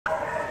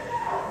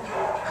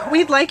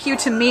we'd like you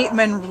to meet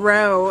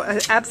Monroe, an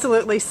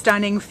absolutely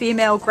stunning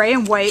female gray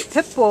and white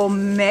pit bull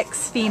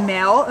mix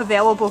female,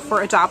 available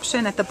for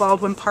adoption at the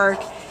Baldwin Park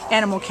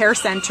Animal Care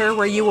Center,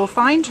 where you will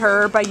find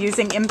her by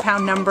using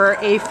impound number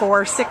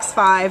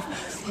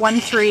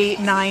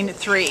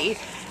A4651393.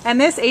 And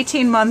this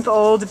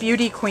 18-month-old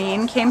beauty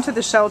queen came to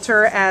the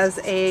shelter as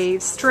a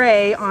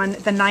stray on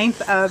the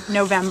 9th of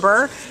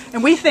November.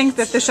 And we think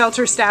that the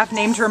shelter staff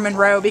named her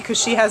Monroe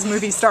because she has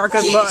movie star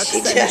good looks.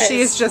 And she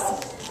is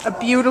just a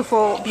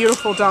beautiful,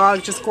 beautiful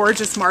dog, just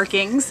gorgeous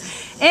markings.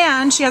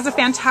 And she has a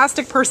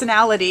fantastic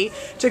personality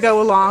to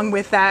go along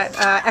with that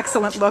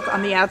excellent look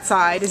on the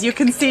outside. As you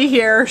can see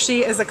here,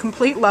 she is a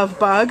complete love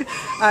bug.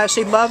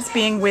 She loves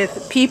being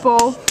with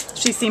people.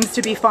 She seems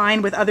to be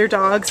fine with other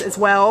dogs as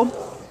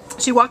well.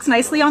 She walks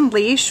nicely on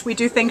leash. We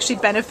do think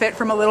she'd benefit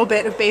from a little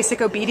bit of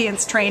basic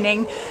obedience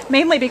training,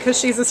 mainly because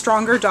she's a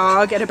stronger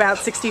dog at about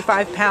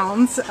 65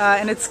 pounds,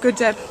 and it's good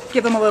to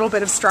give them a little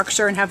bit of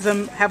structure and have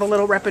them have a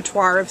little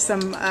repertoire of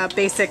some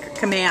basic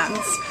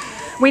commands.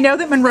 We know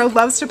that Monroe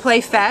loves to play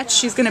fetch.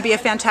 She's going to be a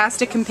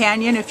fantastic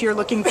companion if you're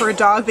looking for a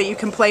dog that you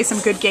can play some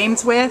good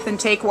games with and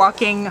take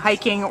walking,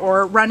 hiking,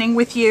 or running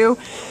with you.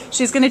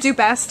 She's going to do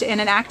best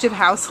in an active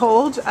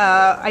household,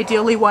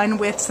 ideally one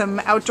with some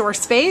outdoor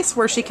space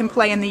where she can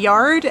play in the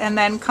yard and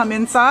then come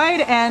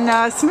inside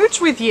and smooch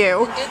with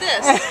you. Do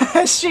this.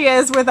 As she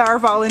is with our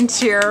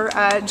volunteer,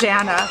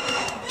 Jana.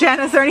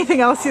 Jana, is there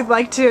anything else you'd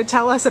like to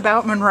tell us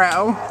about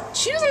Monroe?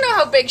 She doesn't know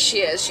how big she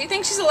is. She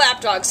thinks she's a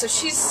lap dog, so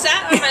she's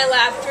sat on my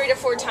lap 3 to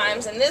 4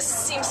 times, and this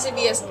seems to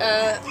be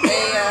a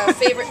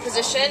favorite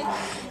position.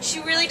 She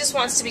really just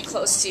wants to be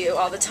close to you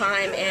all the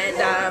time,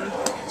 and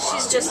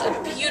she's just a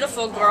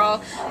beautiful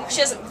girl. She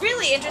has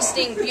really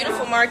interesting,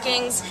 beautiful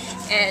markings,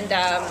 and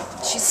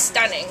she's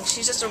stunning.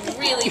 She's just a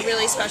really,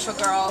 really special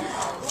girl.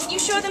 Can you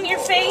show them your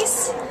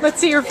face? Let's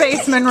see your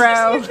face,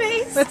 Monroe. Your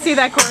face. Let's see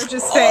that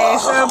gorgeous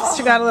face. Oops,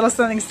 she got a little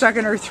something stuck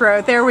in her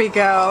throat. There we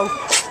go.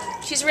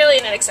 She's really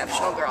an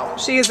exceptional girl.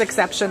 She is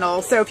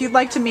exceptional. So if you'd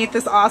like to meet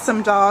this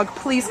awesome dog,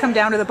 please come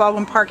down to the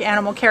Baldwin Park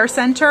Animal Care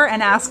Center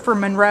and ask for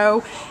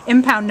Monroe,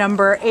 impound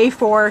number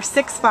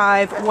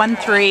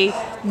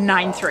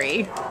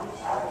A4651393.